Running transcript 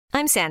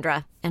I'm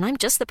Sandra, and I'm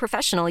just the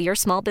professional your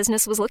small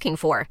business was looking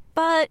for.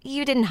 But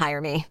you didn't hire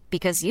me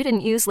because you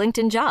didn't use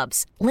LinkedIn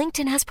Jobs.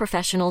 LinkedIn has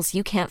professionals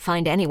you can't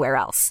find anywhere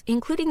else,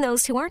 including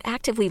those who aren't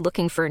actively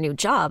looking for a new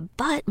job,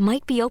 but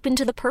might be open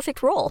to the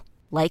perfect role,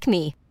 like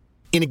me.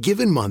 In a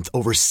given month,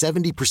 over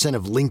 70%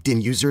 of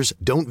LinkedIn users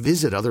don't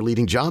visit other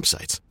leading job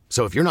sites.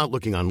 So if you're not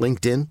looking on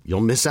LinkedIn,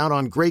 you'll miss out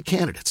on great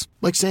candidates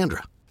like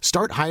Sandra.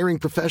 Start hiring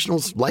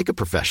professionals like a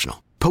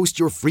professional. Post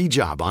your free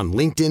job on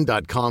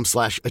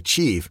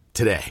linkedin.com/achieve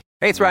today.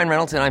 Hey, it's Ryan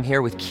Reynolds, and I'm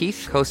here with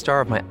Keith,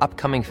 co-star of my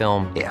upcoming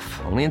film,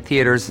 If, only in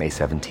theaters May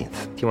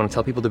 17th. Do you want to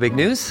tell people the big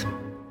news?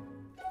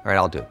 All right,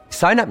 I'll do it.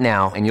 Sign up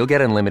now and you'll get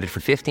unlimited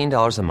for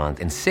 $15 a month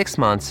and 6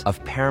 months of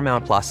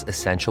Paramount Plus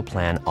Essential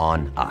Plan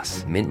on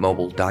us.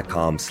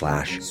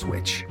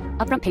 MintMobile.com/switch.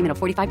 Upfront payment of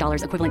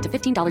 $45 equivalent to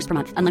 $15 per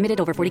month. Unlimited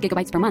over 40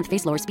 gigabytes per month.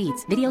 Face lower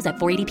speeds. Videos at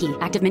 480p.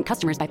 Active Mint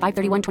customers by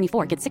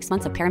 531.24 get 6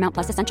 months of Paramount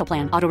Plus Essential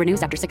Plan. Auto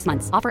renews after 6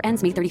 months. Offer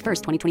ends May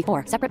 31st,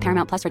 2024. Separate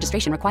Paramount Plus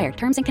registration required.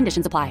 Terms and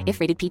conditions apply if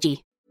rated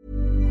PG.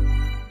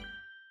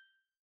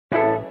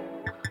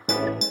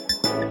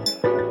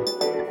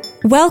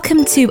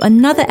 Welcome to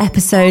another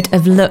episode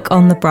of Look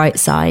on the Bright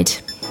Side.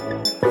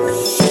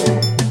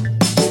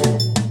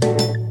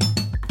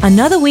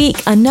 Another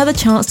week, another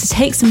chance to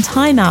take some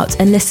time out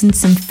and listen to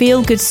some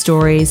feel-good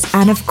stories,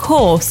 and of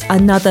course,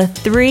 another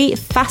 3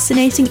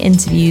 fascinating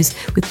interviews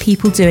with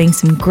people doing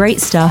some great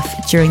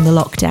stuff during the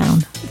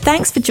lockdown.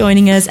 Thanks for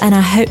joining us, and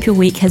I hope your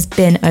week has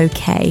been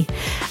okay.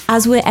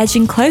 As we're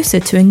edging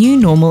closer to a new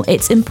normal,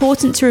 it's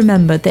important to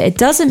remember that it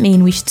doesn't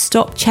mean we should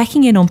stop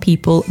checking in on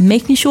people,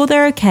 making sure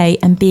they're okay,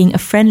 and being a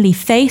friendly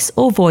face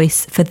or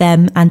voice for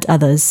them and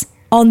others.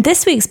 On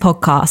this week's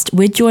podcast,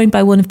 we're joined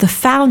by one of the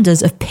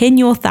founders of Pin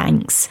Your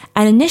Thanks,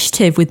 an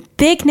initiative with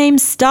big name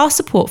star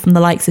support from the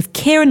likes of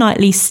Keira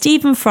Knightley,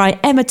 Stephen Fry,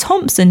 Emma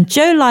Thompson,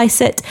 Joe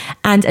Lycett,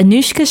 and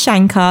Anushka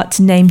Shankar,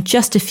 to name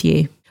just a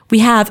few. We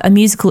have a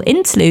musical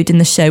interlude in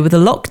the show with a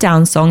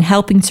lockdown song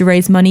helping to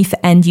raise money for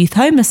end youth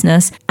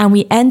homelessness, and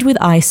we end with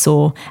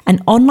iSaw,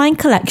 an online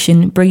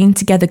collection bringing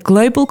together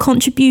global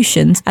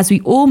contributions as we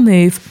all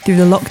move through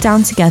the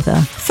lockdown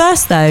together.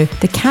 First though,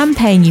 the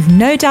campaign you've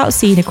no doubt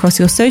seen across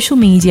your social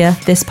media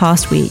this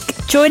past week.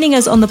 Joining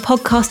us on the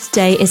podcast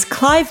today is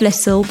Clive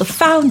Little, the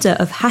founder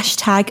of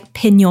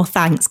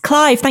 #PinYourThanks.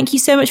 Clive, thank you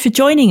so much for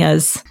joining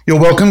us.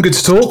 You're welcome, good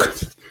to talk.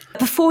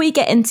 Before we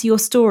get into your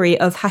story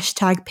of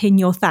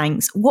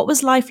 #PinYourThanks, what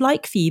was life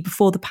like for you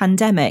before the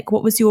pandemic?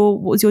 What was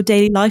your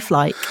daily life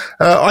like?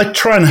 I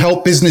try and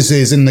help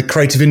businesses in the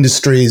creative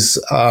industries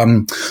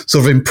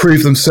sort of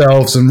improve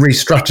themselves and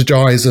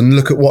re-strategize and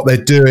look at what they're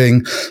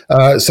doing.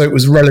 So it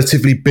was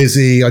relatively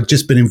busy. I'd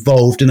just been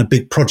involved in a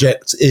big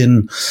project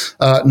in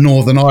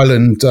Northern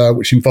Ireland,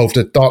 which involved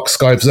a dark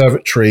sky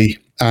observatory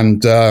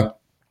and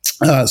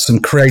some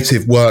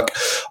creative work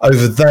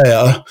over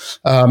there.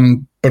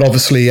 But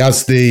obviously,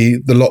 as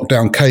the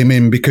lockdown came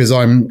in, because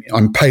I'm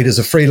paid as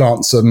a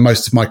freelancer,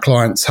 most of my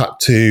clients had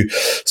to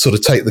sort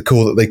of take the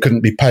call that they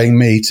couldn't be paying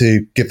me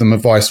to give them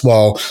advice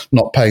while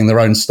not paying their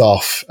own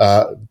staff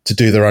to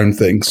do their own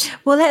things.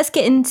 Well, let's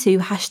get into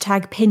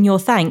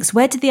 #PinYourThanks.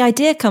 Where did the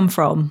idea come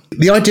from?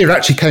 The idea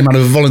actually came out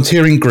of a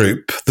volunteering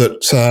group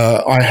that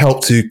I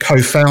helped to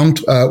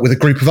co-found with a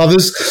group of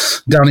others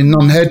down in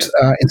Nunhead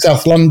in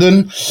South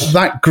London.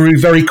 That grew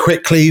very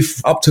quickly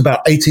up to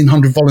about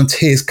 1,800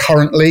 volunteers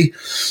currently.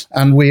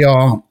 And we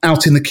are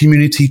out in the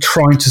community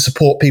trying to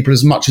support people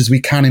as much as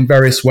we can in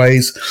various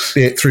ways,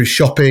 be it through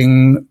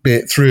shopping, be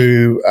it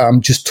through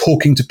just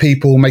talking to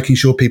people, making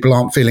sure people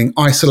aren't feeling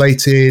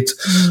isolated.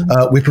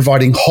 We're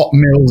providing hot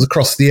meals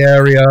across the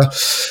area.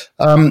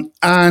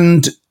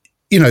 And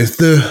you know,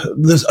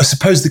 I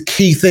suppose the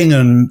key thing,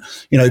 and,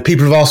 you know,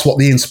 people have asked what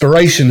the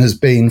inspiration has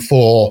been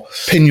for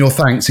Pin Your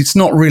Thanks. It's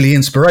not really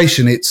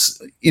inspiration.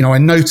 It's, you know, I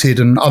noted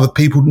and other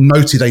people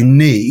noted a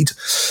need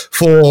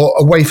for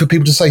a way for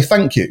people to say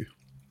thank you.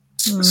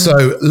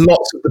 So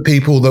lots of the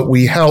people that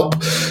we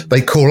help,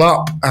 they call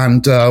up,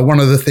 and one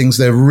of the things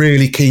they're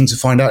really keen to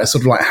find out is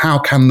sort of like, how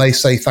can they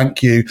say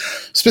thank you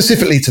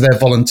specifically to their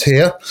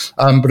volunteer?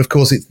 But of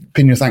course,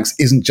 Pin Your Thanks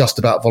isn't just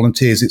about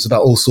volunteers. It's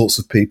about all sorts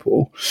of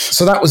people.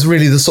 So that was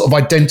really the sort of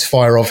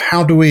identifier of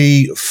how do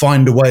we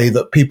find a way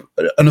that people,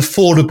 an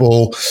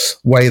affordable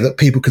way that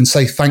people can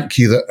say thank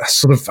you that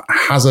sort of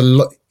has a,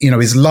 you know,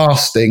 is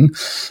lasting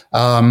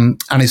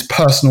and is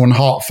personal and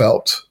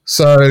heartfelt.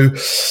 So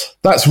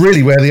that's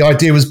really where the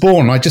idea was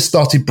born. I just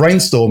started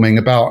brainstorming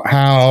about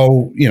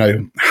how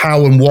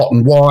and what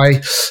and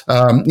why,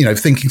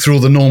 thinking through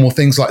all the normal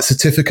things like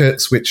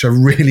certificates, which I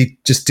really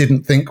just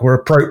didn't think were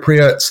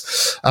appropriate.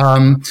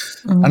 And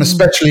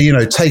especially,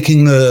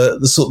 taking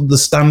the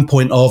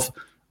standpoint of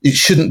it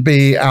shouldn't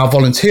be our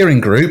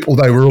volunteering group,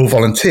 although we're all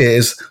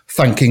volunteers,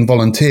 thanking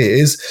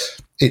volunteers.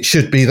 It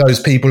should be those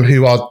people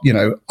who are,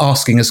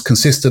 asking us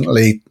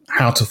consistently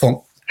how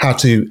to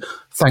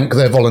thank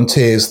their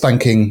volunteers,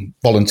 thanking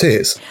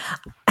volunteers.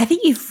 I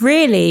think you've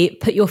really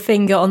put your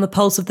finger on the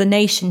pulse of the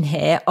nation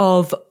here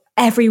of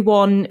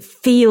everyone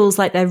feels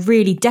like they're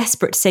really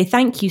desperate to say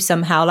thank you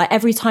somehow. Like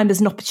every time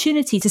there's an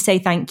opportunity to say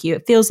thank you,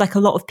 it feels like a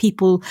lot of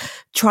people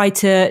try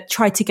to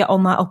get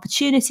on that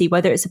opportunity,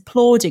 whether it's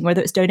applauding,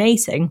 whether it's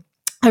donating.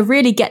 I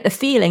really get the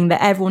feeling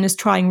that everyone is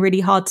trying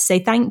really hard to say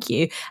thank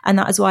you. And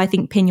that is why I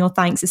think Pin Your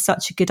Thanks is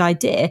such a good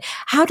idea.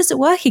 How does it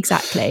work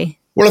exactly?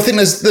 Well, I think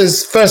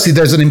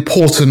there's an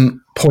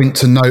important point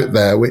to note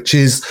there, which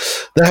is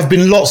there have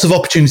been lots of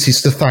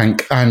opportunities to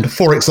thank. And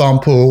for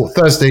example,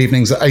 Thursday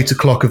evenings at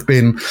 8:00 have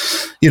been,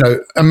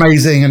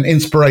 amazing and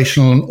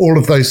inspirational and all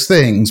of those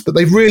things. But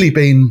they've really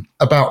been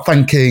about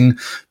thanking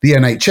the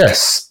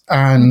NHS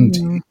and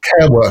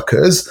care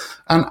workers.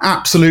 And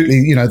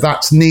absolutely,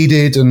 that's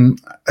needed and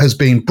has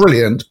been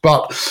brilliant.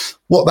 But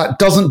what that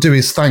doesn't do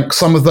is thank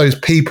some of those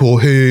people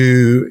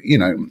who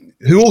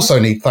also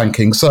need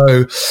thanking.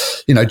 So,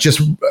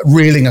 just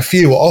reeling a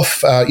few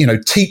off,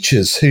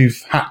 teachers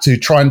who've had to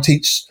try and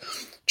teach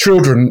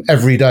children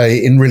every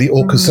day in really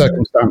awkward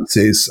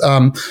circumstances,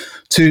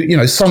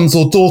 to, sons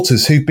or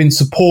daughters who've been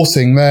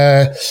supporting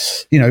their,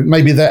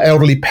 maybe their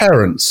elderly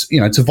parents,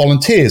 to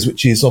volunteers,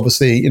 which is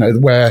obviously,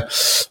 where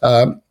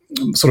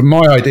sort of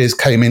my ideas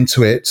came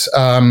into it.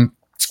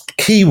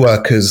 Key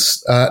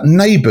workers,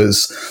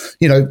 neighbours,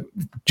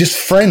 just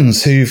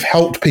friends who've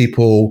helped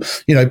people,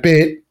 be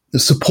it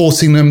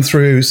supporting them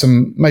through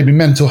some maybe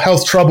mental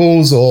health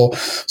troubles or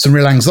some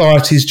real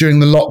anxieties during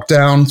the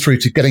lockdown, through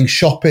to getting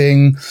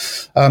shopping.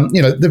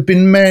 There've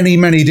been many,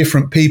 many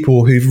different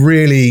people who've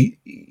really,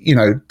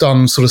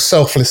 done sort of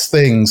selfless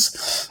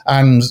things.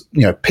 And,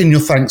 Pin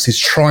Your Thanks is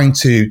trying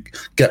to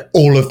get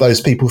all of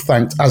those people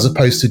thanked, as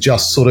opposed to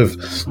just sort of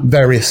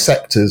various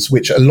sectors,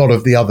 which a lot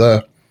of the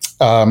other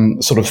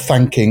sort of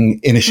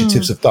thanking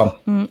initiatives have done.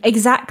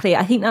 Exactly.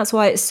 I think that's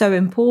why it's so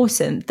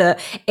important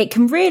that it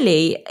can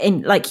really,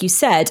 like you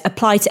said,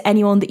 apply to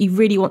anyone that you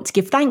really want to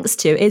give thanks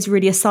to. It is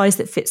really a size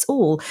that fits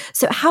all.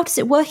 So how does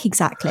it work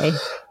exactly?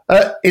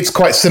 It's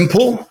quite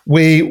simple.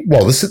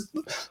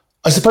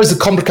 I suppose the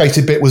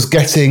complicated bit was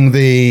getting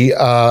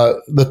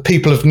the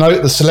people of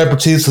note, the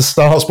celebrities, the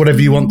stars,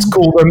 whatever you want to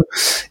call them,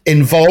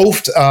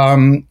 involved.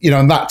 And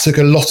that took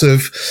a lot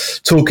of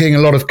talking, a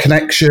lot of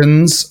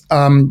connections.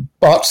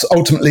 But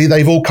ultimately,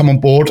 they've all come on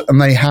board and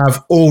they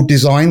have all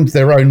designed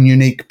their own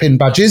unique pin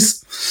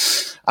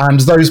badges. And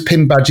those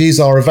pin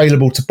badges are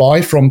available to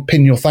buy from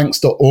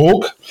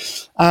pinyourthanks.org.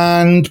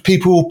 And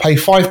people pay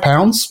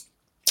 £5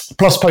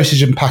 plus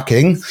postage and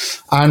packing,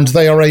 and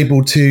they are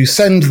able to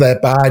send their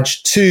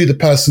badge to the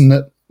person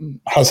that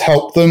has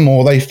helped them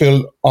or they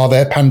feel are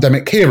their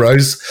pandemic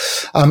heroes,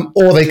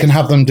 or they can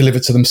have them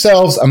delivered to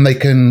themselves and they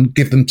can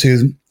give them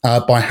to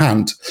by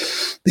hand.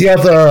 The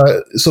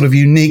other sort of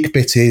unique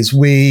bit is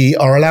we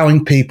are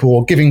allowing people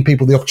or giving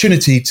people the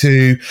opportunity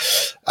to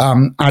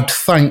add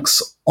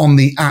thanks on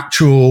the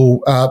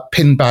actual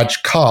pin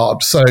badge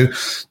card. So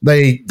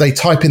they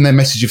type in their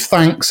message of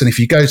thanks. And if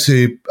you go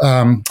to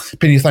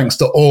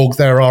pinyourthanks.org,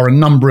 there are a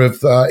number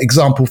of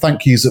example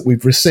thank yous that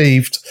we've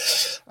received.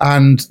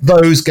 And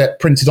those get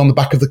printed on the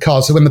back of the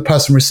card. So when the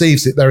person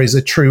receives it, there is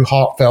a true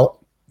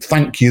heartfelt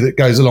thank you that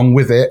goes along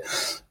with it,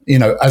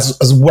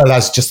 as well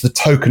as just the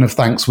token of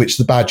thanks which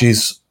the badge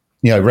is,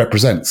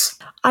 represents.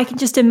 I can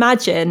just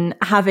imagine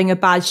having a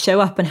badge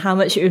show up and how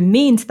much it would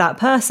mean to that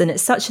person.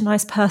 It's such a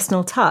nice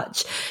personal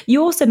touch.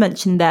 You also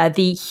mentioned there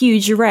the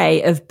huge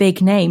array of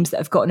big names that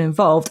have gotten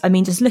involved. I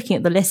mean, just looking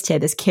at the list here,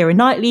 there's Keira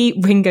Knightley,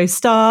 Ringo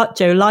Starr,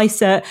 Joe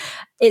Lycett.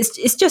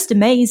 It's just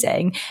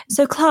amazing.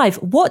 So Clive,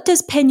 what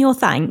does Pin Your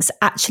Thanks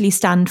actually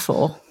stand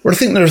for? Well, I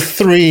think there are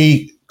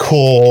three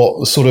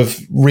core sort of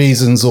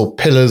reasons or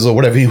pillars or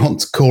whatever you want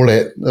to call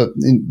it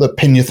that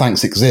Pin Your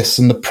Thanks exists.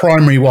 And the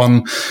primary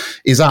one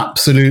is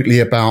absolutely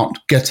about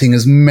getting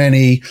as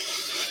many,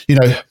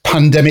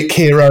 pandemic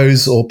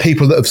heroes or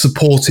people that have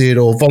supported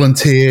or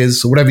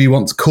volunteers or whatever you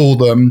want to call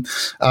them,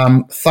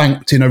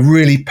 thanked in a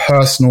really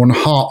personal and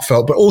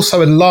heartfelt, but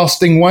also a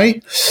lasting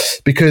way.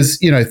 Because,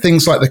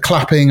 things like the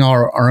clapping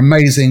are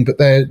amazing, but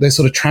they're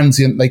sort of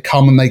transient. They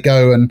come and they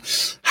go, and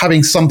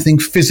having something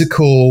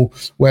physical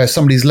where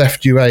somebody's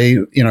left you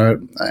a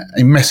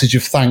message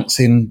of thanks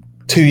in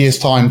 2 years'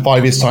 time,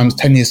 5 years' time,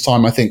 10 years'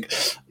 time, I think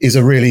is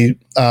a really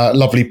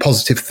lovely,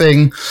 positive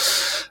thing.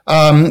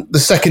 The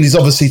second is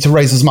obviously to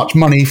raise as much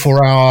money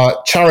for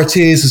our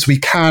charities as we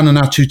can. And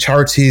our two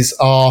charities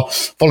are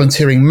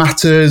Volunteering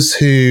Matters,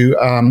 who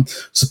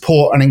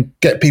support and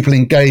get people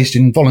engaged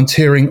in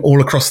volunteering all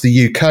across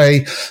the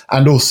UK,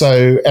 and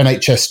also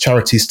NHS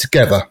Charities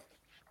Together.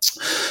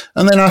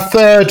 And then our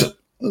third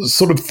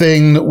sort of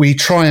thing that we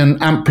try and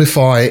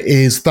amplify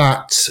is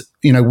that,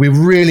 we're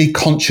really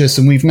conscious,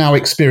 and we've now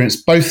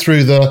experienced both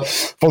through the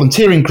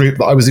volunteering group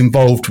that I was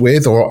involved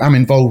with or am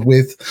involved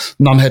with,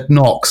 Nunhead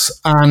Knocks,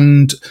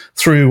 and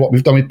through what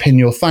we've done with Pin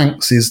Your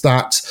Thanks, is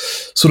that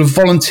sort of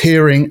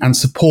volunteering and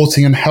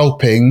supporting and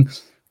helping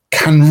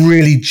can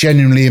really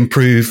genuinely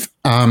improve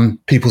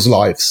people's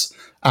lives.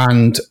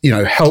 and,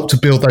 help to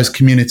build those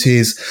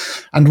communities.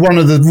 And one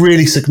of the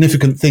really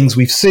significant things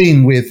we've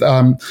seen with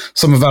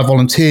some of our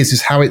volunteers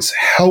is how it's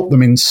helped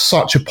them in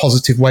such a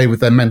positive way with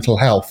their mental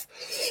health.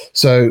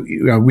 So,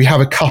 we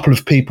have a couple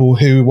of people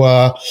who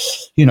were,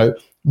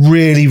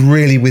 really,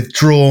 really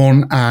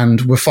withdrawn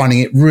and were finding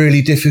it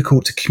really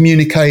difficult to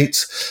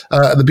communicate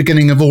at the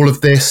beginning of all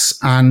of this.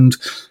 And,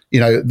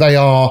 they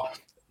are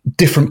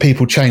different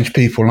people change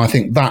people. And I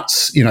think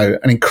that's,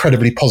 an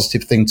incredibly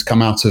positive thing to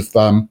come out of,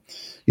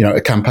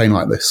 a campaign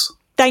like this.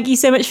 Thank you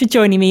so much for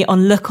joining me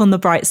on Look on the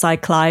Bright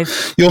Side,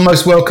 Clive. You're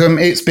most welcome.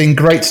 It's been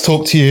great to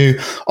talk to you.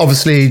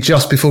 Obviously,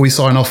 just before we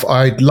sign off,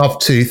 I'd love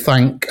to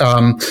thank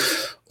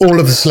all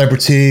of the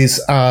celebrities,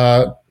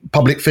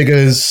 public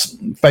figures,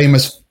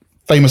 famous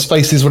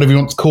faces, whatever you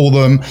want to call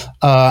them,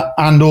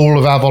 and all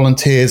of our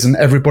volunteers and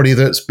everybody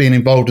that's been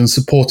involved and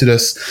supported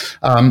us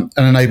and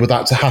enabled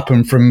that to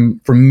happen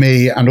from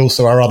me and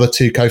also our other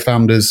two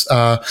co-founders,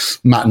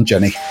 Matt and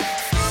Jenny.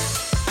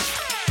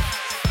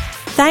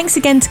 Thanks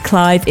again to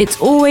Clive. It's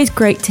always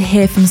great to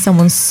hear from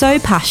someone so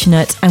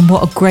passionate, and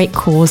what a great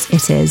cause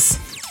it is.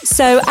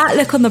 So at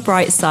Look on the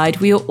Bright Side,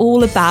 we are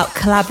all about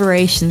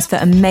collaborations for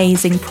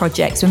amazing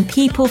projects, when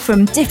people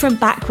from different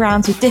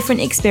backgrounds with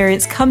different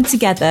experience come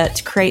together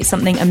to create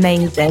something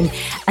amazing.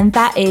 And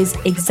that is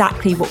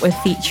exactly what we're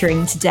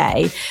featuring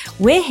today.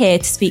 We're here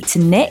to speak to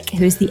Nick,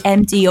 who is the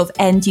MD of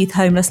End Youth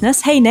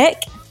Homelessness. Hey, Nick.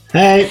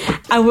 Hey.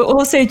 And we're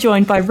also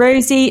joined by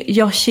Rosie,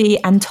 Yoshi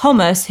and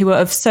Thomas, who are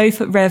of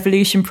Sofa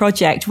Revolution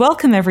Project.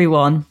 Welcome,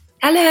 everyone.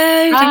 Hello,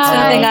 thanks for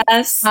having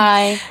us.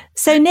 Hi.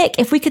 So Nick,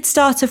 if we could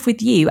start off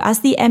with you, as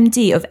the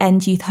MD of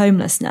End Youth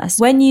Homelessness,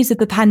 when news of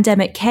the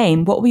pandemic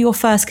came, what were your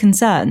first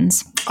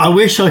concerns? I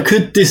wish I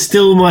could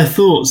distill my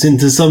thoughts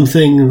into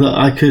something that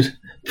I could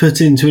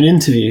put into an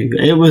interview.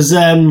 It was,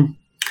 I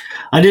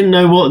didn't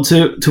know what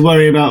to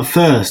worry about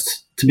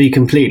first, to be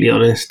completely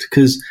honest,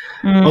 because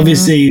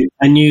obviously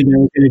I knew there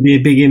was going to be a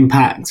big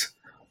impact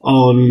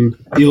on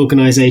the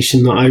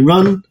organisation that I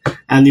run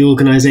and the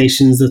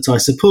organisations that I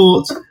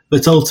support.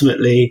 But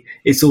ultimately,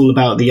 it's all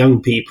about the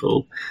young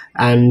people.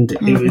 And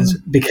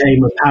it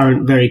became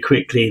apparent very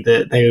quickly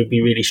that they would be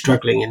really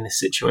struggling in this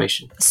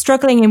situation.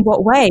 Struggling in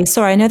what way?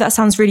 Sorry, I know that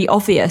sounds really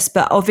obvious,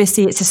 but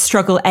obviously it's a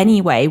struggle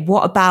anyway.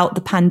 What about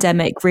the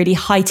pandemic really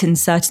heightened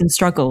certain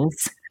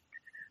struggles?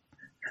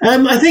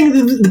 I think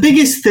the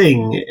biggest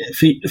thing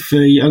for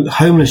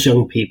homeless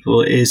young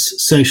people is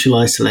social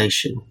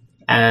isolation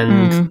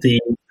and the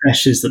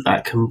pressures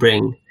that can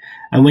bring.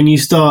 And when you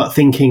start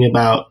thinking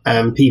about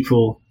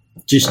people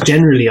just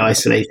generally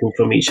isolating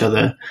from each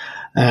other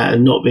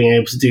and not being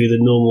able to do the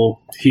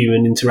normal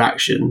human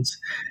interactions,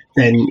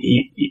 then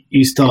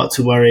you start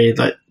to worry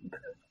that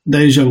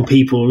those young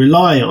people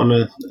rely on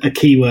a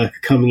key worker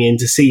coming in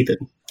to see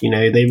them.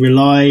 They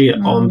rely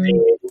on being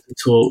able to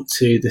talk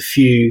to the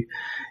few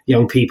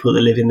young people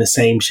that live in the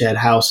same shared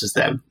house as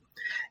them.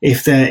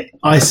 If they're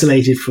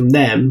isolated from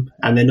them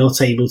and they're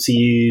not able to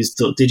use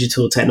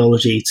digital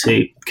technology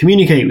to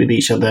communicate with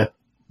each other,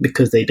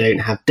 because they don't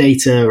have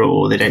data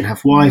or they don't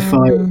have Wi-Fi,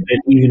 or they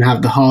don't even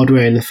have the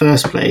hardware in the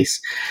first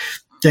place,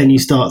 then you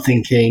start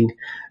thinking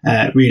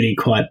really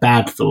quite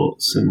bad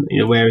thoughts and,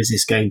 where is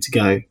this going to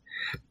go?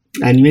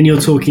 And when you're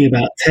talking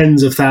about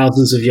tens of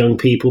thousands of young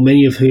people,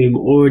 many of whom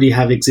already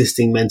have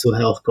existing mental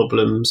health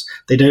problems,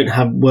 they don't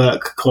have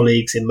work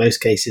colleagues in most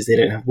cases, they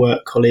don't have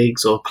work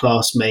colleagues or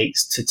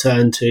classmates to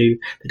turn to,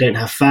 they don't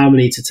have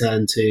family to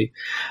turn to.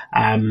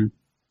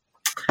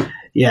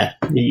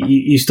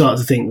 You start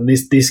to think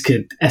this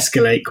could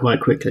escalate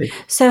quite quickly.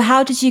 So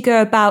how did you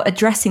go about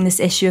addressing this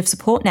issue of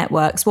support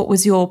networks? What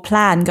was your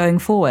plan going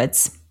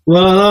forwards?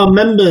 Well, our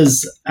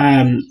members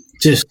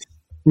just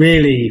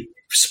really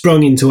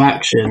sprung into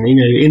action.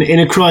 In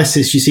a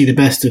crisis, you see the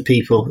best of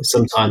people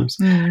sometimes.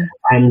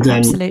 And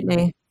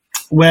absolutely.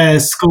 Where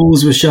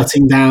schools were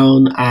shutting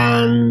down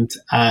and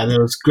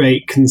there was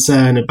great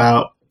concern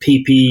about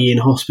PPE in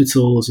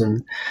hospitals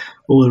and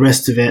all the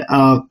rest of it,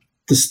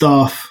 the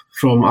staff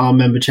from our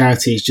member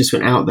charities just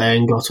went out there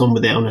and got on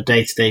with it on a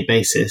day-to-day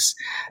basis.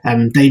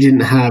 They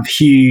didn't have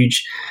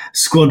huge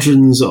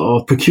squadrons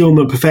of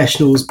procurement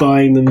professionals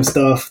buying them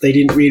stuff. They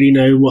didn't really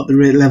know what the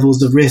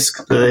levels of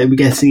risk that they were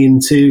getting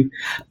into,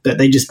 but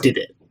they just did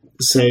it.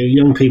 So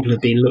young people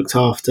have been looked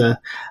after.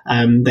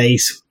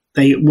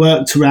 They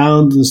worked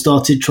around and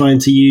started trying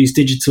to use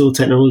digital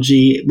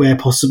technology where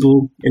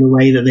possible in a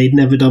way that they'd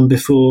never done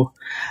before.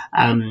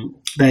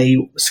 They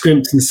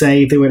scrimped and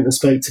saved. They went and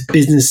spoke to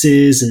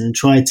businesses and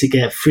tried to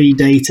get free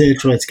data,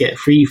 tried to get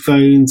free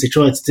phones. They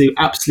tried to do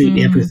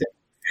absolutely everything.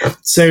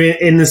 So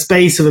in the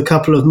space of a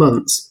couple of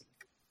months,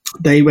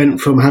 they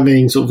went from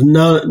having sort of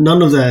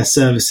none of their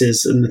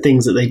services and the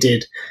things that they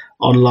did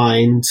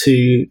online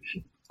to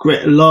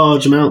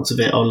large amounts of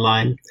it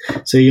online.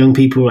 So young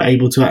people were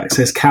able to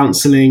access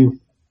counselling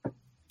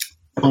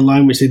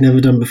online, which they'd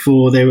never done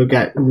before. They were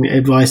getting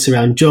advice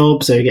around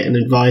jobs. They were getting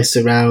advice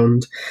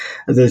around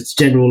the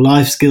general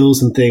life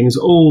skills and things,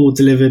 all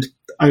delivered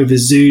over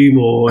Zoom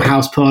or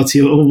House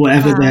Party or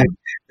whatever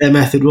their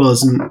method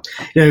was. And,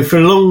 for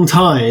a long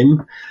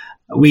time,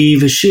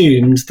 we've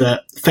assumed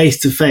that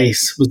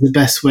face-to-face was the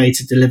best way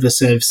to deliver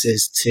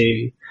services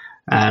to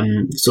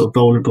sort of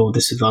vulnerable,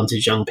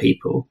 disadvantaged young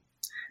people.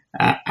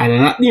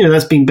 And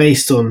that's been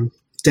based on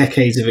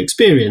decades of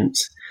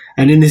experience.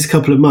 And in this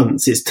couple of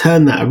months, it's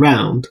turned that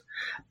around.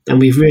 And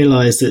we've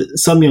realised that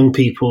some young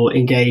people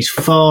engage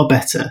far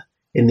better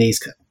in these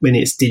when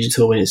it's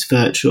digital, when it's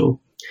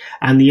virtual.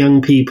 And the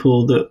young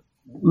people that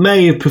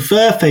may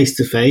prefer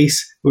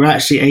face-to-face were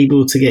actually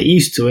able to get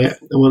used to it.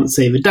 And once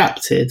they've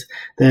adapted,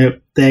 they're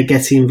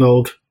getting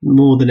involved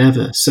more than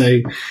ever. So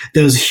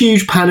there was a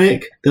huge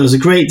panic. There was a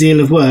great deal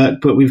of work,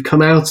 but we've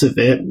come out of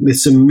it with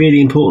some really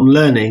important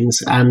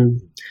learnings.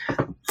 And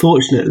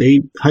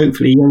fortunately,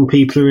 hopefully, young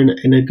people are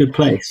in a good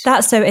place.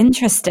 That's so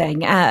interesting.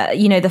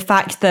 The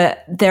fact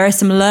that there are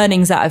some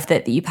learnings out of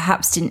that you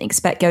perhaps didn't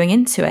expect going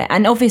into it.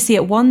 And obviously,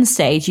 at one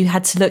stage, you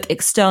had to look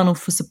external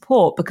for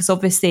support because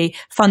obviously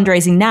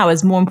fundraising now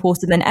is more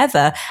important than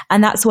ever.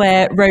 And that's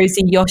where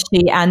Rosie,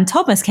 Yoshi and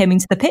Thomas came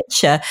into the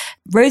picture.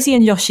 Rosie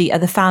and Yoshi are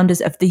the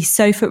founders of the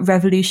Sofa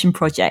Revolution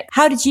Project.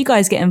 How did you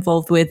guys get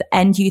involved with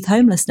End Youth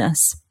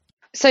Homelessness?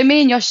 So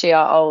me and Yoshi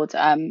are old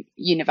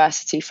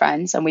university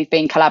friends, and we've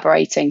been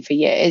collaborating for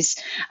years,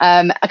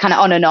 kind of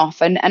on and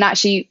off. And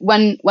actually,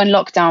 when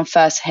lockdown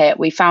first hit,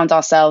 we found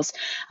ourselves,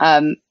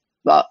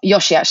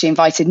 Yoshi actually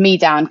invited me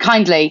down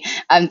kindly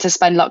to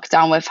spend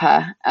lockdown with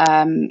her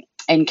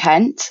in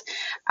Kent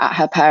at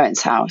her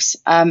parents' house.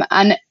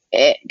 And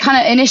it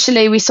kind of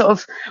initially we sort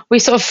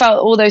of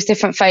felt all those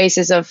different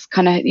phases of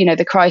kind of,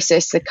 the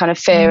crisis, the kind of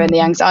fear and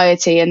the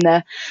anxiety and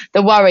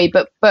the worry,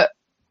 but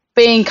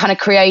being kind of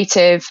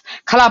creative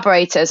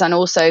collaborators and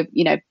also,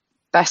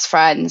 best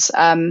friends,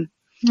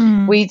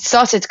 we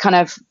started kind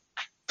of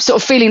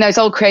sort of feeling those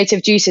old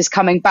creative juices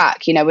coming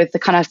back, with the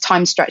kind of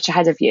time stretch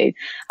ahead of you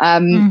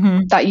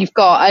that you've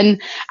got,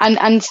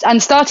 and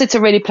started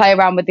to really play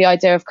around with the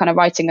idea of kind of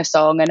writing a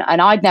song.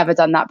 And I'd never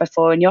done that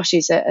before. And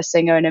Yoshi's a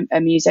singer and a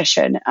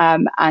musician,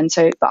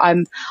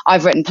 but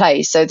I've written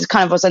plays, so this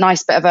kind of was a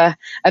nice bit of a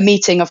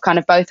meeting of kind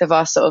of both of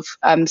our sort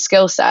of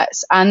skill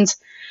sets. And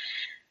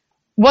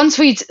once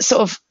we'd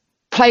sort of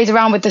played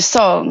around with the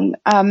song,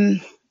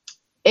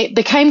 it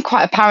became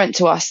quite apparent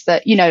to us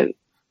that,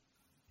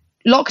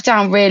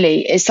 lockdown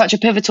really is such a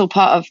pivotal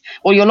part of,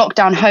 or your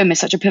lockdown home is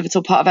such a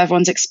pivotal part of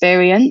everyone's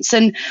experience.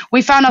 And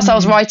we found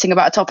ourselves writing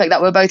about a topic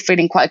that we were both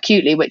feeling quite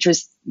acutely, which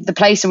was the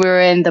place we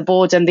were in, the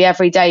boredom, the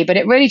everyday. But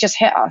it really just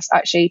hit us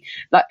actually,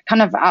 like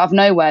kind of out of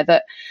nowhere,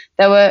 that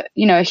there were,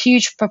 a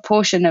huge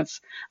proportion of,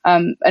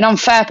 an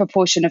unfair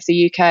proportion of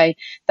the UK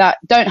that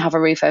don't have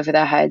a roof over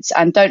their heads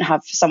and don't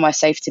have somewhere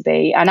safe to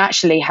be. And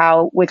actually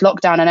how with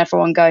lockdown and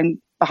everyone going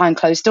behind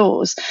closed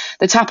doors,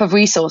 the tap of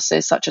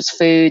resources such as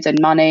food and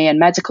money and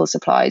medical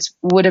supplies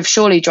would have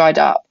surely dried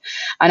up.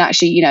 And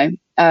actually,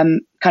 kind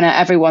of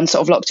everyone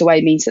sort of locked away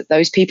means that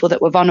those people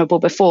that were vulnerable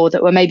before,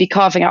 that were maybe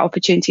carving out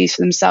opportunities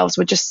for themselves,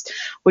 would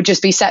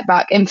just be set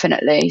back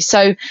infinitely.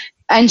 So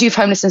End Youth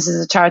Homelessness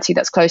is a charity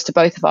that's close to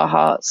both of our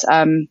hearts.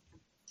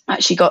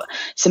 Actually got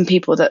some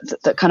people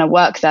that kind of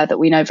work there that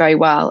we know very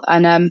well.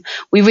 And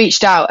we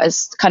reached out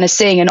as kind of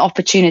seeing an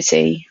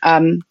opportunity.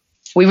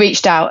 We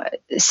reached out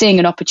seeing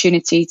an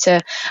opportunity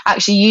to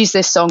actually use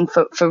this song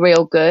for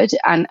real good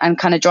and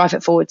kind of drive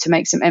it forward to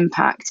make some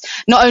impact.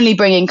 Not only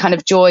bringing kind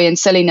of joy and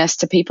silliness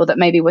to people that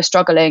maybe were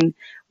struggling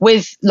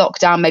with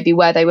lockdown, maybe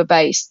where they were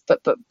based,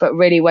 but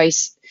really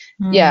ways,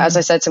 as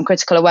I said, some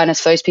critical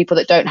awareness for those people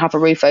that don't have a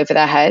roof over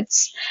their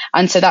heads.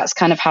 And so that's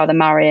kind of how the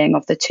marrying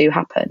of the two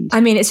happened.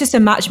 I mean, it's just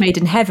a match made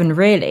in heaven,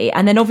 really.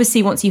 And then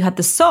obviously once you had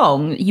the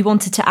song, you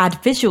wanted to add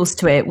visuals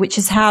to it, which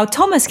is how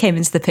Thomas came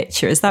into the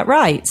picture. Is that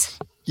right?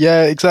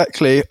 Yeah,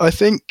 exactly. I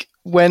think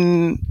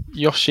when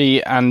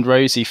Yoshi and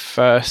Rosie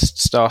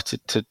first started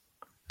to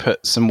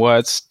put some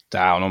words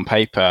down on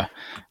paper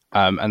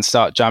and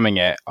start jamming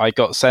it, I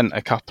got sent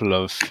a couple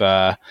of,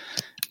 I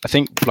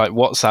think, like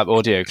WhatsApp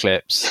audio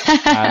clips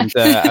and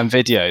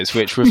videos,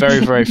 which were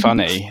very, very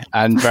funny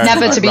and very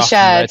never to be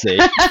shared.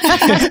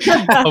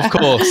 Of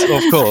course.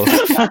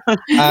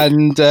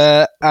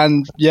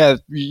 And yeah,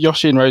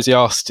 Yoshi and Rosie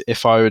asked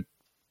if I would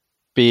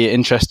be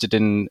interested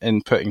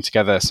in putting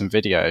together some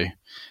video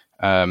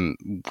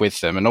with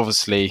them, and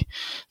obviously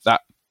that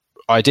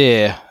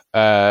idea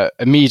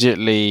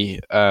immediately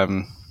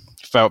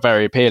felt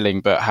very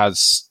appealing, but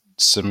has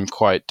some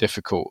quite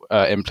difficult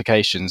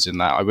implications in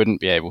that I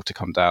wouldn't be able to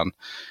come down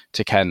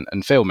to Kent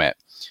and film it.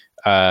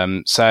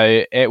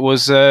 So it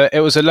was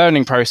a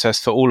learning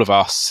process for all of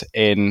us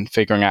in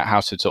figuring out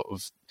how to sort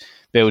of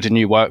build a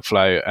new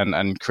workflow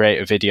and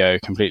create a video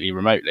completely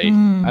remotely.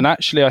 And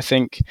actually, I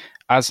think,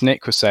 as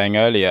Nick was saying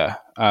earlier,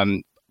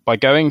 by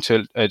going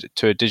to a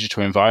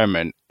digital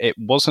environment, it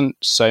wasn't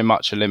so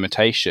much a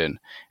limitation.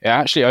 It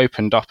actually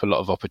opened up a lot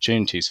of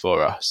opportunities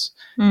for us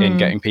in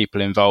getting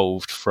people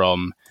involved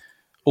from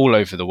all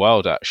over the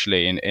world,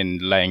 actually, in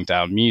laying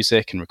down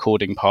music and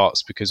recording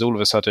parts, because all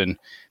of a sudden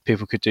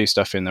people could do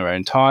stuff in their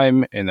own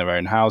time, in their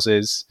own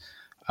houses,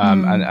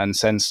 and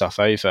send stuff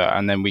over.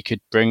 And then we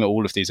could bring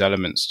all of these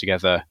elements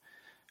together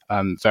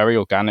very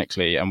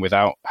organically and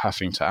without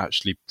having to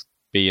actually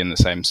be in the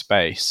same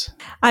space.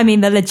 I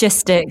mean, the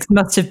logistics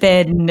must have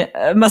been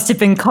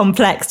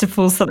complex to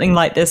pull something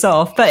like this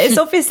off, but it's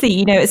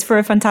obviously, it's for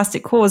a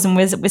fantastic cause, and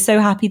we're so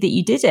happy that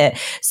you did it.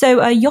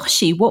 So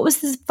Yoshi, what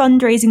was the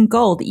fundraising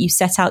goal that you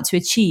set out to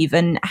achieve,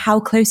 and how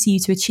close are you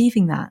to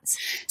achieving that?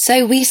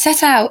 So we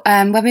set out,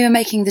 when we were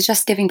making the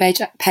Just Giving page,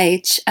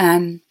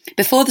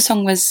 before the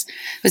song was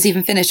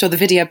even finished or the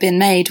video had been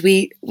made,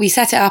 we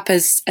set it up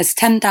as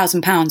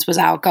 £10,000 was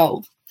our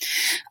goal,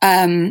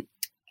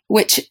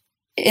 which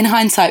in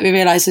hindsight we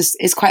realised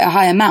is quite a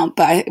high amount,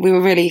 but we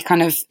were really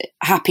kind of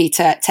happy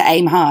to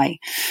aim high.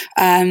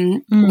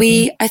 I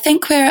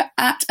think we're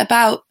at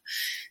about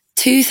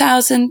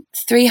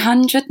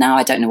 2,300 now.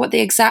 I don't know what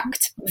the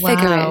exact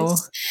figure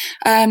is.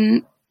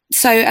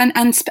 So,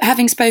 and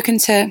having spoken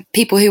to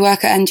people who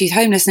work at End Youth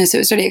Homelessness, it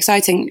was really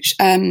exciting.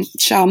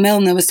 Charles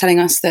Milner was telling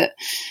us that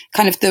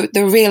kind of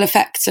the real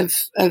effect of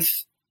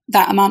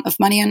that amount of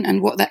money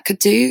and what that could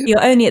do.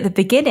 You're only at the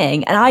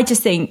beginning, and I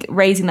just think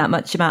raising that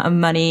much amount of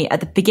money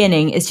at the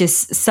beginning is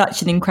just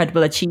such an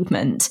incredible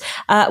achievement.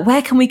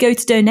 Where can we go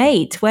to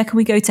donate? Where can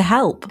we go to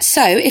help?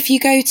 So if you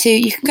can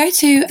go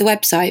to the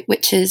website,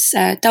 which is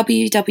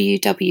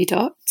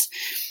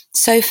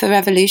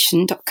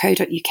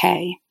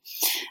www.sofarevolution.co.uk.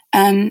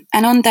 And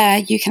on there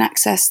you can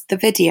access the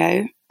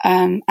video,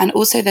 and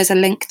also there's a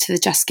link to the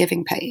Just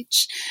Giving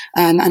page,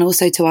 and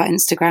also to our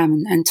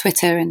Instagram and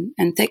Twitter and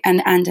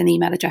an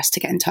email address to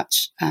get in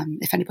touch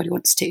if anybody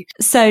wants to.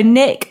 So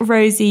Nick,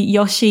 Rosie,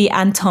 Yoshi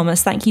and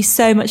Thomas, thank you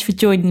so much for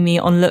joining me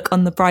on Look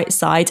on the Bright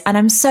Side, and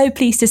I'm so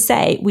pleased to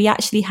say we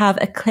actually have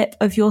a clip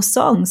of your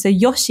song. So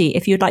Yoshi,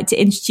 if you'd like to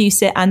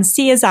introduce it and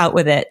see us out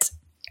with it.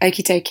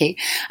 Okie dokie.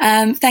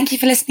 Thank you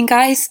for listening,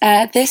 guys.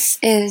 This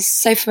is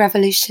Sofa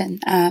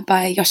Revolution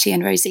by Yoshi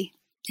and Rosie.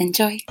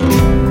 Enjoy.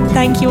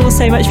 Thank you all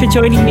so much for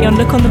joining me on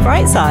Look on the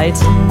Bright Side.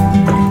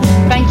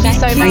 Thank you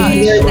so much.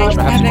 Thanks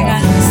for having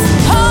us.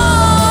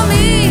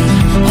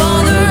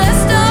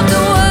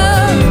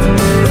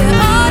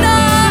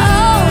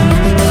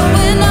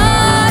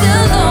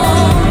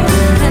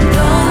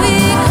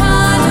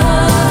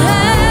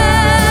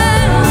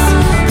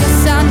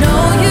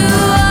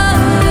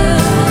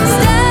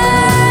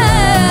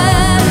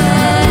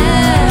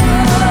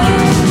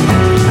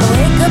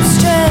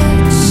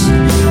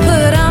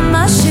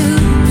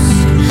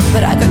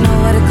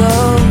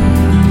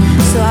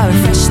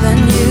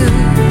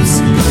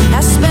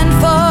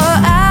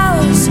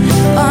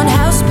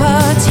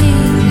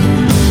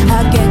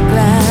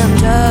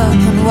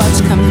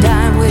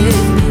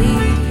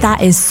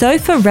 That is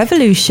Sofa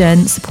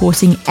Revolution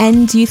supporting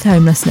End Youth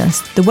Homelessness.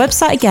 The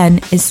website again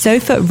is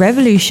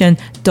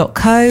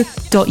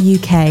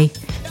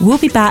sofarevolution.co.uk. We'll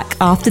be back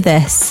after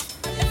this.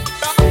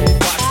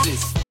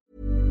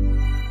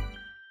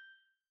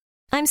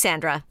 I'm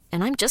Sandra,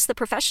 and I'm just the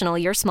professional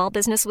your small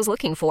business was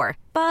looking for.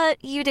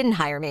 But you didn't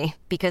hire me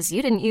because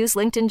you didn't use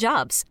LinkedIn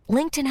Jobs.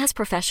 LinkedIn has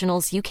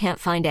professionals you can't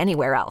find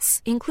anywhere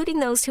else, including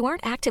those who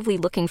aren't actively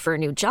looking for a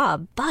new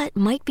job, but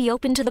might be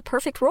open to the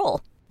perfect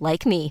role,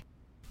 like me.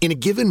 In a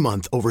given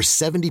month, over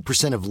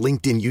 70% of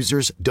LinkedIn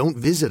users don't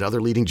visit other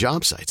leading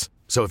job sites.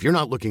 So if you're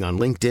not looking on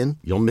LinkedIn,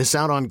 you'll miss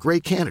out on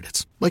great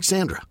candidates like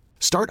Sandra.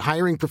 Start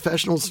hiring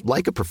professionals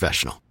like a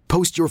professional.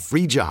 Post your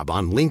free job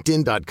on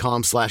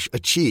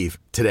linkedin.com/achieve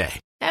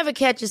today. Ever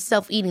catch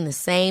yourself eating the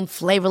same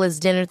flavorless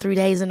dinner 3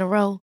 days in a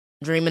row?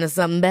 Dreaming of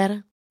something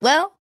better?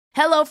 Well,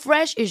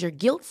 HelloFresh is your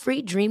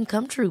guilt-free dream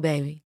come true,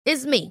 baby.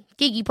 It's me,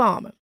 Keke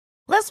Palmer.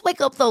 Let's wake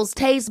up those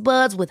taste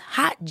buds with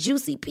hot,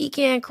 juicy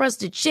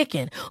pecan-crusted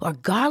chicken or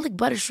garlic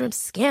butter shrimp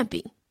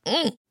scampi.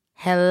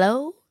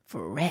 Hello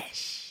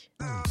Fresh.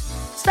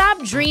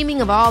 Stop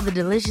dreaming of all the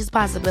delicious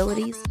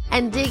possibilities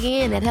and dig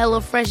in at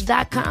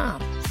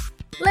HelloFresh.com.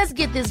 Let's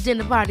get this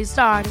dinner party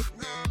started.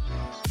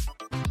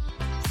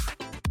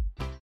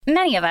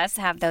 Many of us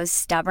have those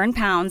stubborn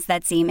pounds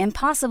that seem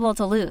impossible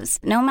to lose,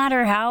 no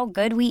matter how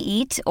good we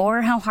eat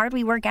or how hard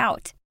we work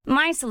out.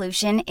 My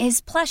solution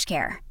is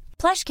PlushCare.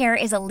 PlushCare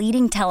is a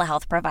leading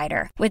telehealth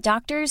provider with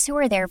doctors who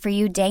are there for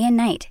you day and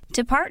night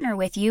to partner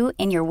with you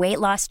in your weight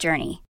loss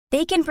journey.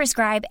 They can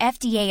prescribe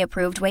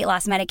FDA-approved weight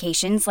loss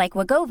medications like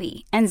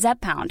Wegovy and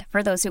Zepbound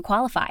for those who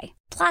qualify.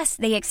 Plus,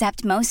 they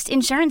accept most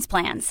insurance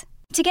plans.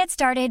 To get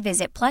started,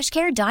 visit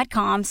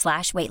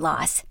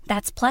plushcare.com/weightloss.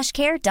 That's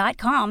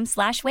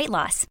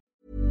plushcare.com/weightloss.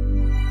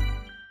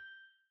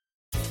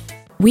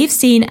 We've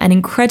seen an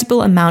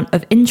incredible amount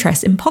of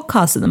interest in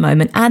podcasts at the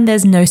moment, and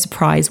there's no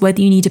surprise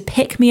whether you need a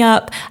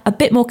pick-me-up, a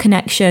bit more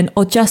connection,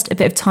 or just a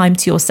bit of time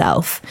to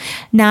yourself.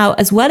 Now,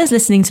 as well as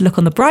listening to Look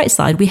on the Bright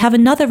Side, we have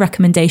another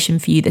recommendation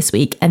for you this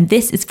week, and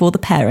this is for the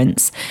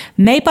parents.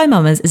 Made by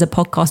Mamas is a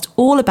podcast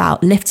all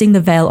about lifting the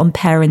veil on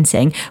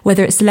parenting,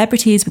 whether it's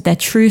celebrities with their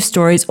true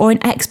stories or an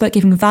expert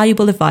giving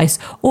valuable advice,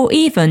 or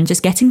even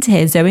just getting to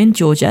hear Zoe and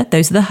Georgia,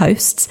 those are the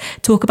hosts,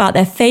 talk about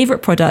their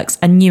favourite products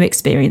and new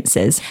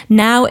experiences.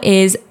 Now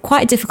is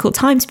quite a difficult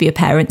time to be a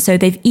parent, so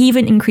they've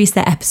even increased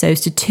their episodes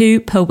to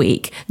 2 per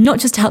week, not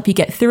just to help you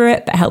get through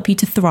it, but help you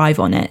to thrive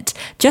on it.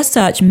 Just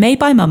search Made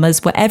by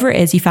Mamas wherever it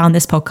is you found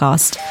this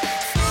podcast.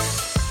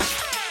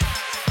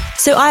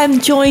 So I am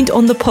joined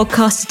on the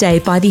podcast today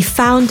by the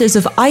founders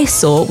of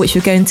iSaw, which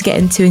we're going to get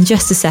into in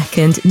just a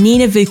second,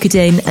 Nina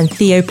Vukadin and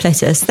Theo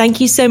Plittus.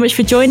 Thank you so much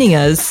for joining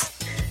us.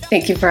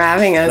 Thank you for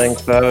having us.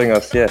 Thanks for having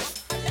us,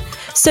 yes.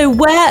 So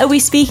where are we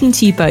speaking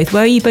to you both?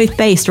 Where are you both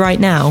based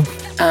right now?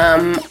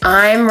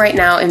 I'm right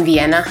now in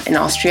Vienna, in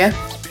Austria.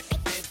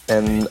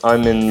 And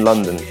I'm in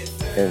London,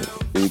 in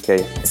the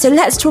UK. So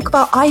let's talk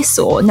about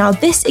iSaw. Now,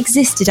 this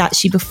existed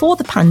actually before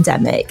the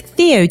pandemic.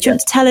 Theo, do you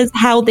want to tell us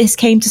how this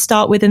came to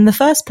start with in the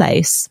first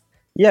place?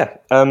 Yeah,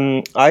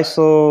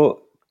 iSaw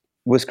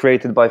was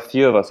created by a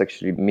few of us,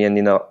 actually. Me and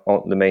Nina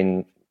aren't the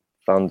main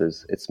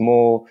founders. It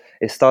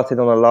started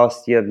on our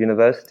last year of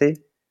university,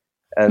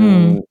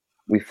 and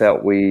we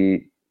felt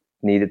we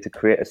needed to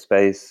create a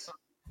space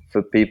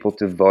for people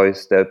to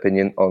voice their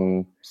opinion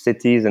on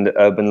cities and the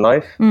urban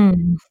life,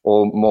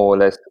 or more or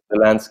less the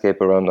landscape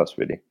around us,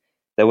 really.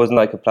 There wasn't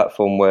like a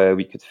platform where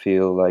we could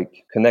feel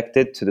like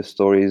connected to the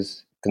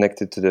stories,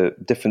 connected to the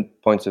different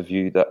points of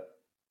view that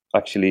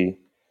actually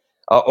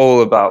are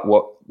all about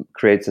what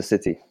creates a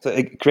city. So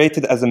it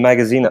created as a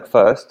magazine at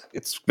first.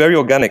 It's very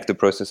organic, the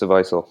process of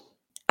iSaw.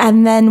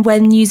 And then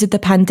when news of the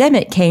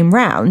pandemic came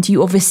round,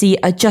 you obviously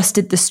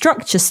adjusted the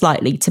structure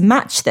slightly to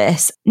match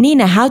this.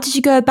 Nina, how did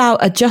you go about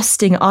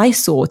adjusting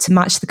iSaw to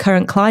match the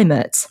current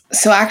climate?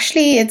 So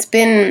actually, it's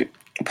been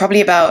probably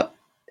about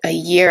a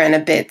year and a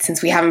bit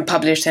since we haven't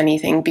published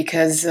anything,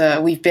 because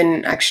we've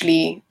been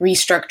actually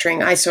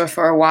restructuring iSaw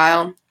for a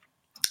while,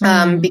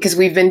 because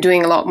we've been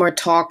doing a lot more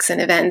talks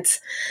and events.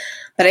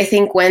 But I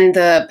think when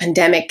the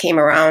pandemic came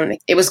around,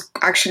 it was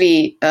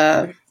actually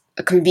a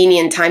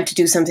convenient time to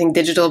do something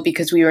digital,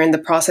 because we were in the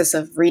process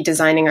of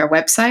redesigning our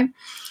website.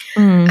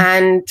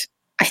 And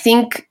I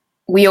think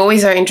we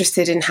always are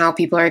interested in how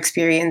people are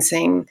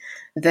experiencing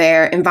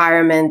their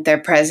environment, their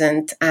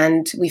present.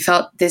 And we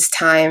felt this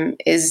time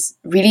is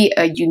really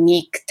a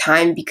unique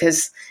time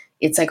because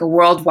it's like a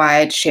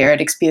worldwide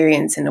shared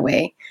experience in a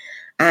way.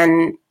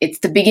 And it's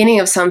the beginning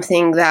of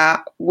something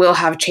that will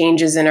have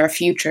changes in our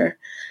future.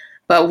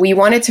 But we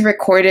wanted to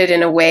record it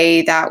in a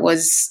way that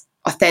was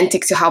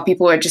authentic to how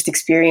people are just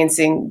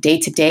experiencing day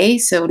to day.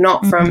 So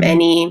not from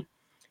any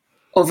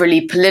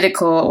overly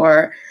political,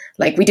 or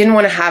like, we didn't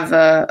want to have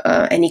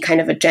any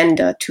kind of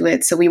agenda to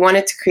it. So we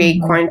wanted to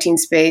create quarantine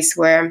space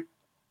where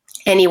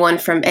anyone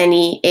from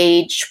any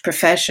age,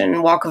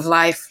 profession, walk of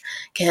life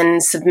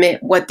can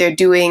submit what they're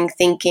doing,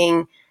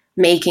 thinking,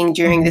 making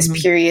during this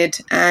period.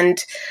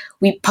 And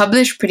we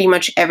publish pretty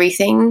much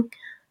everything.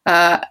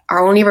 Our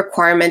only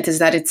requirement is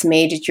that it's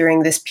made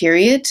during this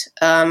period.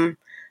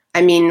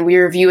 We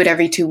review it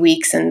every 2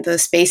 weeks, and the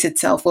space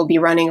itself will be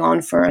running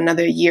on for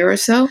another year or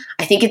so.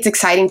 I think it's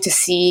exciting to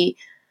see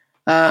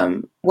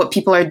what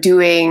people are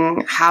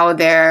doing, how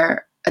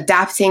they're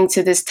adapting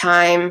to this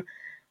time,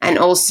 and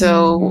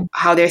also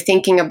how they're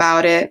thinking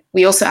about it.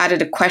 We also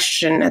added a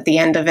question at the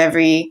end of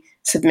every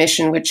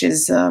submission, which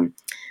is,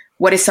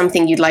 what is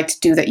something you'd like to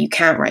do that you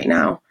can't right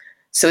now?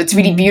 So it's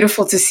really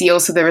beautiful to see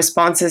also the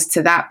responses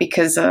to that,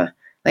 because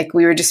like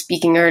we were just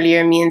speaking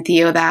earlier, me and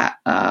Theo, that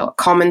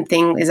common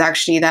thing is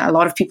actually that a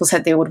lot of people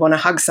said they would want to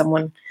hug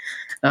someone,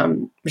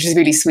 which is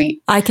really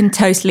sweet. I can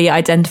totally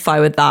identify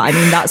with that. I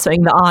mean, that's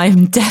something that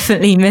I'm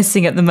definitely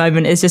missing at the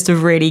moment, is just a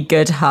really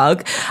good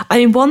hug. I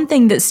mean, one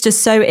thing that's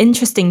just so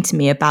interesting to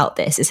me about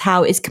this is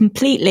how it's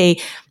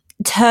completely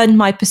turned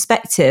my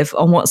perspective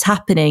on what's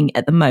happening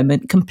at the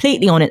moment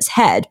completely on its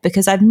head,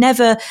 because I've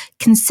never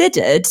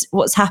considered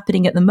what's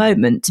happening at the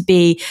moment to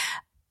be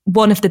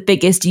one of the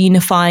biggest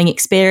unifying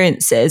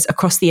experiences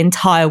across the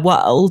entire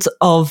world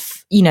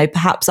of,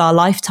 perhaps our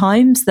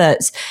lifetimes,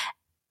 that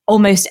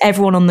almost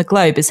everyone on the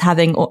globe is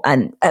having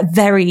a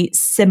very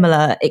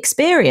similar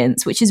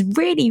experience, which is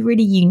really,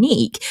 really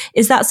unique.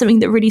 Is that something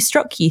that really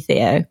struck you,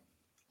 Theo?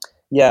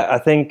 Yeah, I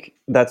think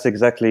that's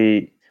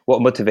exactly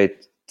what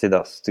motivated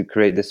us to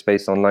create this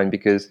space online,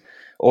 because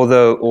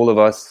although all of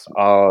us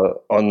are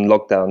on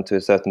lockdown to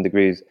a certain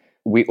degree,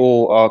 we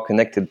all are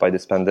connected by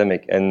this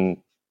pandemic. And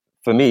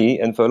for me,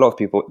 and for a lot of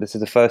people, this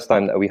is the first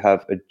time that we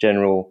have a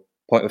general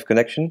point of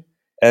connection.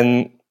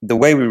 And the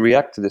way we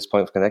react to this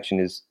point of connection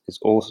is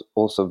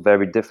also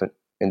very different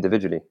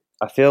individually.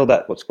 I feel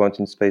that what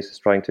Quarantine Space is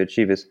trying to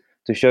achieve is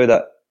to show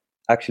that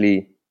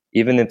actually,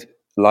 even if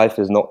life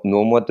is not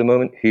normal at the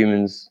moment,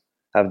 humans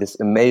have this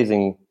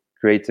amazing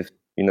creative,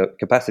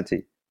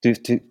 capacity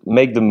to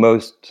make the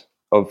most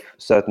of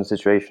certain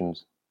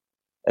situations.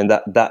 And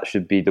that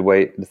should be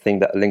the thing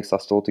that links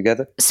us all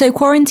together. So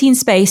Quarantine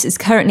Space is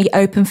currently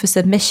open for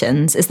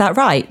submissions, is that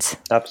right?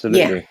 Absolutely.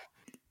 Yeah.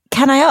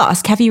 Can I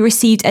ask, have you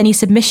received any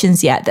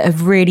submissions yet that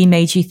have really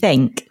made you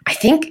think? I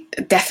think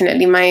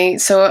definitely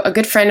so a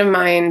good friend of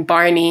mine,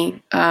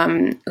 Barney,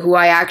 who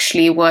I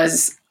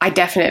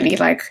definitely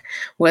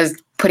was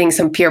putting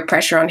some peer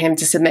pressure on him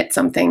to submit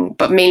something,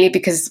 but mainly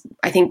because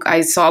I think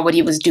I saw what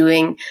he was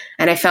doing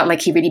and I felt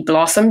like he really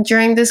blossomed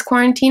during this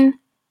quarantine.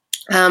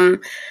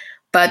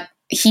 But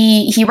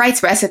he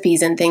writes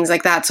recipes and things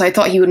like that. So I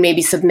thought he would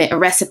maybe submit a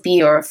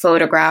recipe or a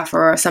photograph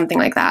or something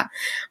like that.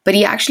 But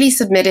he actually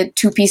submitted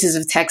 2 pieces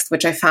of text,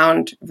 which I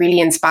found really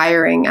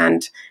inspiring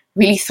and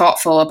really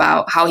thoughtful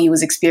about how he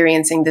was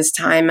experiencing this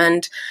time.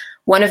 And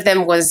one of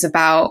them was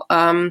about,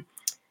 kind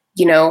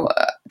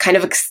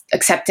of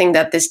accepting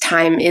that this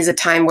time is a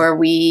time where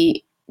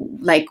we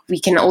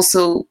can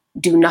also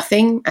do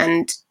nothing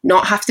and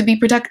not have to be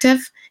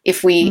productive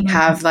if we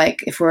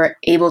if we're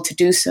able to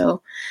do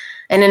so.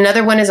 And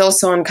another one is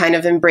also on kind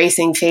of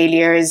embracing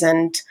failures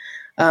and,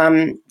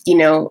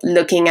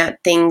 looking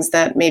at things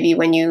that maybe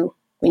when you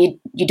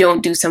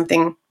don't do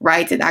something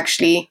right, it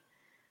actually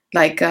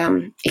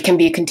it can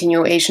be a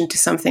continuation to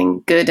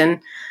something good.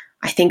 And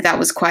I think that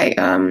was quite,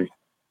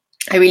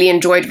 I really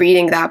enjoyed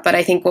reading that. But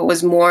I think what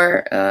was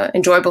more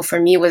enjoyable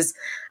for me was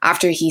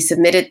after he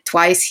submitted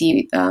twice,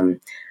 he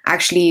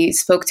actually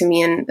spoke to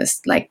me and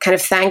kind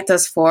of thanked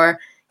us for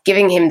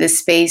giving him this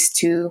space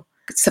to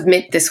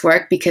submit this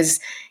work, because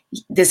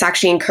this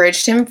actually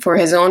encouraged him for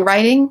his own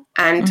writing.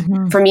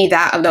 And for me,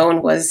 that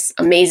alone was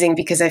amazing,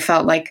 because I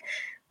felt like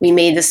we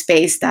made the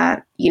space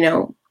that,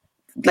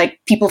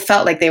 people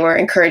felt like they were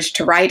encouraged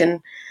to write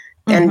and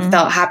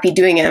felt happy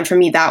doing it. And for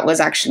me, that was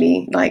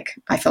actually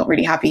I felt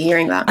really happy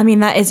hearing that. I mean,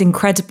 that is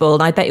incredible.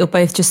 And I bet you're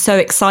both just so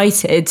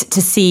excited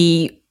to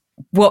see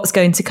what's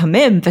going to come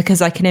in,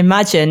 because I can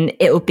imagine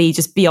it will be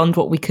just beyond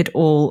what we could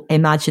all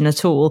imagine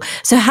at all.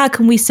 So how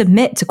can we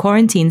submit to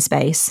Quarantine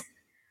Space?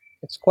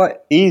 It's quite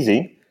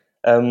easy.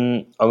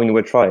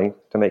 We're trying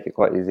to make it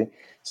quite easy.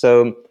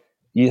 So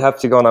you have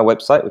to go on our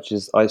website, which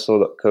is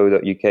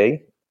iSaw.co.uk.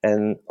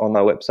 And on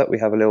our website, we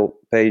have a little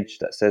page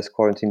that says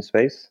Quarantine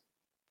Space.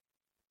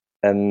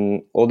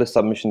 And all the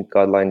submission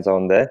guidelines are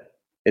on there.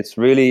 It's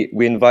really,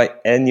 we invite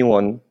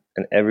anyone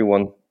and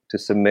everyone to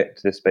submit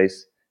to this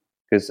space,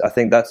 because I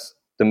think that's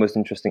the most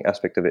interesting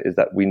aspect of it, is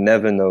that we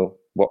never know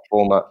what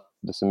format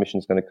the submission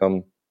is going to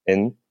come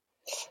in.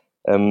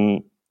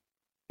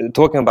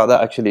 Talking about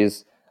that actually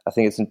I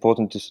think it's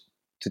important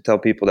to tell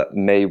people that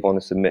may want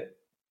to submit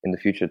in the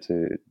future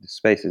to the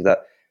space, is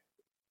that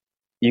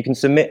you can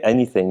submit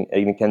anything,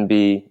 and it can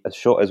be as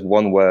short as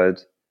one word,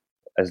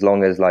 as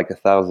long as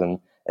 1,000,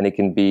 and it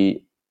can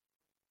be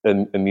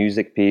a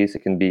music piece, it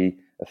can be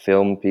a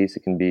film piece,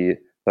 it can be a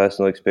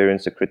personal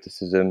experience, a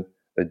criticism,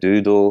 a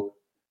doodle,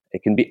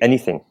 it can be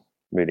anything,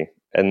 really.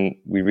 And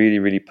we really,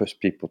 really push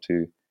people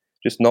to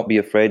just not be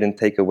afraid and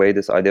take away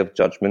this idea of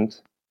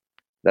judgment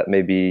that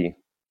maybe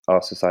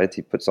our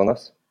society puts on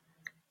us.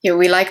 Yeah,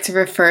 we like to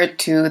refer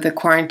to the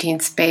Quarantine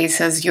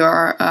Space as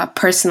your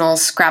personal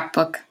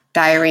scrapbook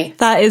diary.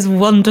 That is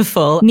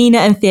wonderful. Nina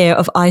and Theo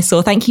of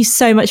iSaw, thank you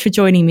so much for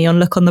joining me on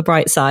Look on the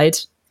Bright Side.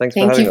 Thank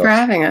you for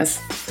having us.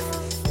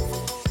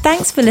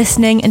 Thanks for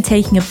listening and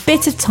taking a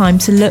bit of time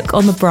to look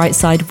on the bright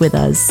side with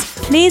us.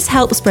 Please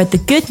help spread the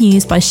good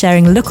news by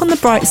sharing Look on the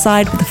Bright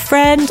Side with a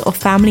friend or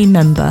family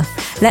member.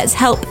 Let's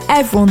help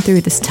everyone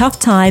through this tough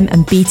time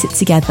and beat it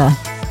together.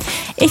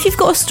 If you've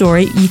got a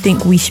story you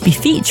think we should be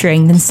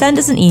featuring, then send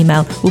us an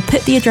email. We'll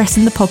put the address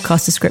in the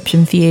podcast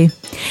description for you.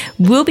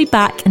 We'll be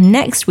back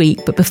next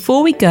week, but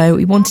before we go,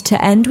 we wanted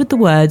to end with the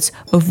words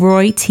of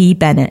Roy T.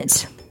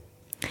 Bennett.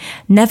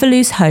 Never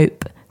lose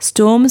hope.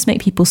 Storms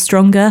make people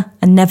stronger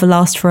and never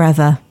last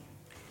forever.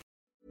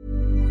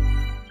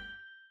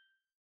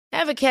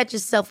 Ever catch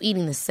yourself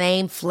eating the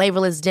same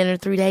flavorless dinner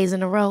 3 days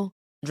in a row?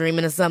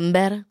 Dreaming of something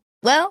better?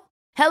 Well,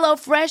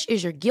 HelloFresh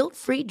is your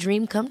guilt-free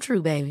dream come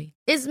true, baby.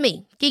 It's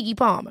me, Keke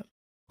Palmer.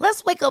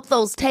 Let's wake up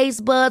those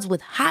taste buds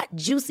with hot,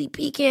 juicy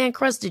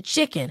pecan-crusted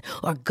chicken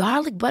or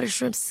garlic butter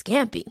shrimp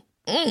scampi.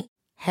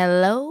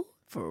 Hello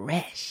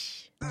Fresh.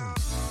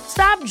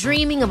 Stop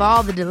dreaming of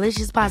all the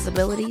delicious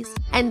possibilities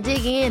and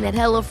dig in at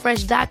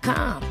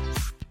HelloFresh.com.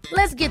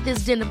 Let's get this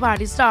dinner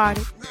party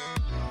started.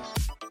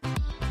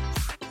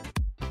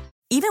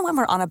 Even when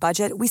we're on a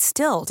budget, we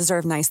still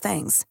deserve nice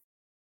things.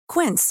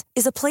 Quince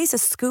is a place to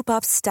scoop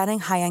up stunning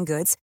high-end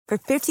goods for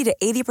 50 to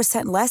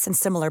 80% less than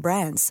similar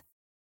brands.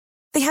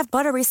 They have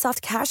buttery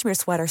soft cashmere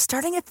sweaters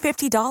starting at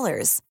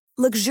 $50,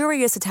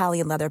 luxurious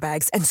Italian leather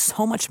bags, and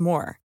so much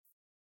more.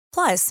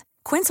 Plus,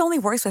 Quince only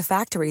works with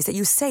factories that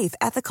use safe,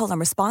 ethical, and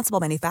responsible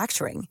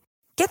manufacturing.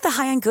 Get the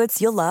high-end goods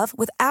you'll love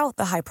without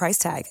the high price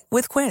tag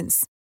with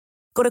Quince.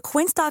 Go to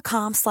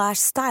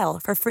quince.com/style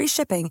for free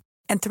shipping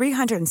and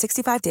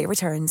 365-day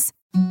returns.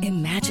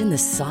 Imagine the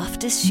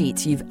softest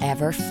sheets you've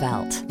ever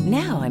felt.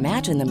 Now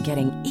imagine them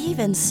getting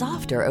even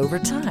softer over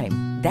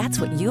time.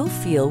 That's what you'll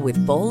feel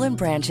with Boll &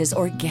 Branch's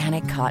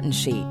organic cotton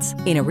sheets.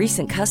 In a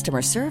recent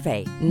customer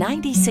survey,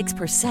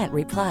 96%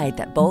 replied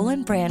that Boll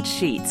 & Branch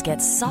sheets get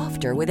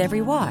softer with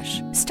every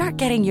wash. Start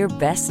getting your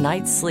best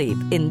night's sleep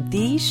in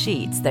these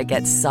sheets that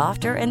get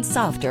softer and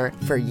softer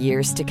for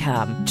years to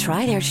come.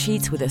 Try their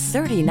sheets with a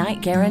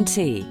 30-night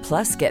guarantee.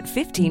 Plus, get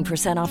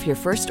 15% off your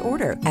first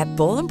order at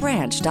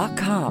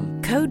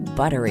bollandbranch.com. Code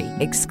BUTTERY.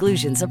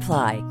 Exclusions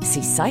apply.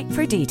 See site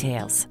for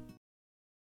details.